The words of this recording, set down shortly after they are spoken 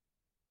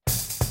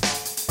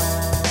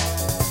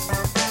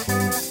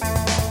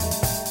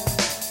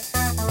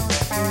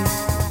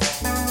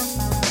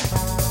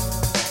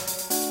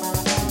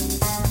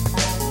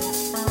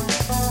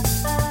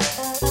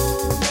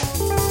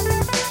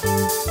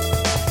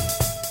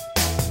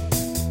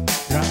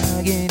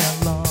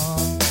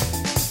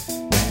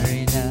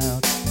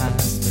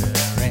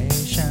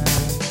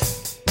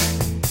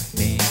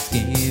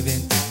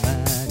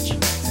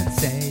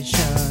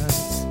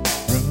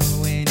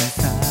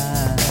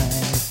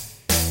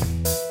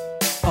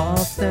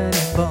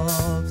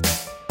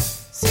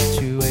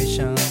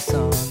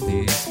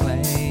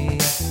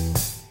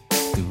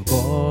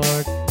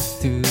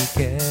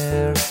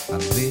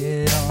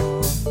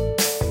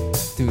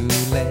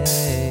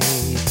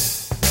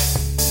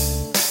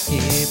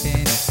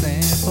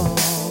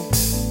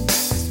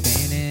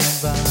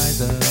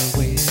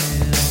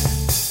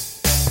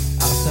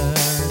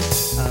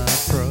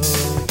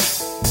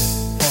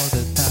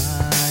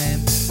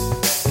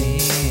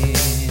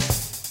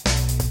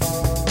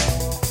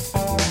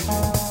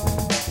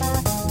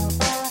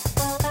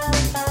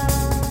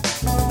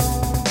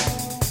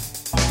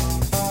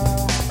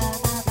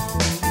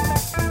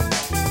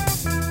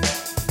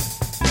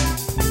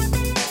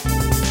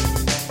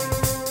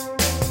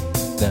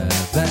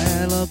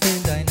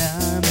Developing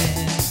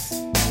dynamics,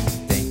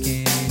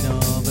 taking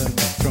over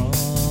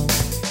control.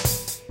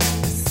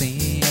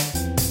 Scene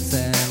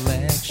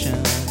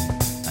selection,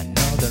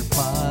 another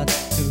plot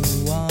to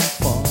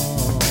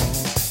unfold.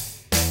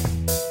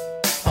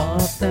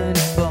 Often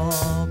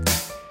involved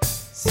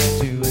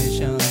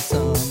situations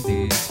on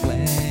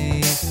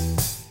display.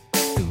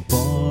 Too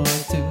bored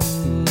to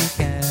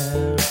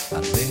care,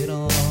 a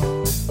little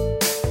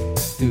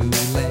too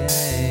late.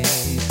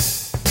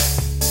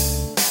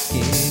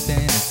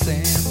 Keeping it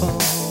simple,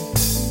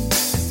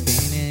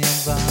 spinning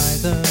by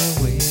the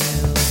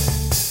wheel.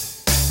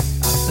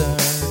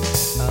 Absurd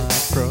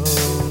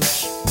approach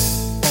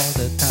all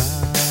the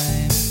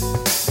time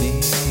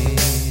being.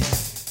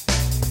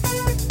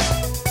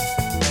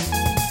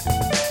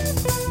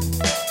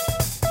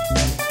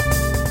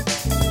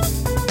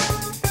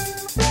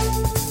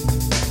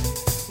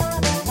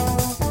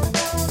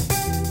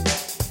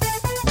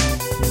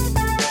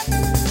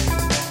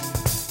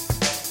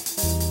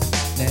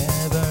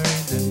 Never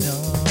in the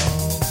know,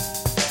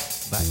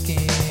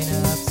 backing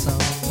up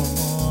some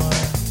more.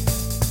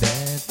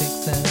 Bad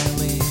pixel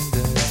in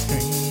the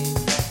screen,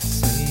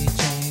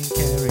 switching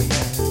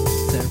carrier,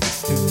 service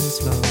too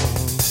slow.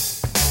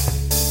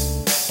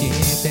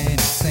 Keeping it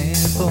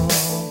simple,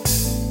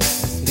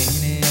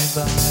 spinning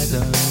by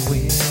the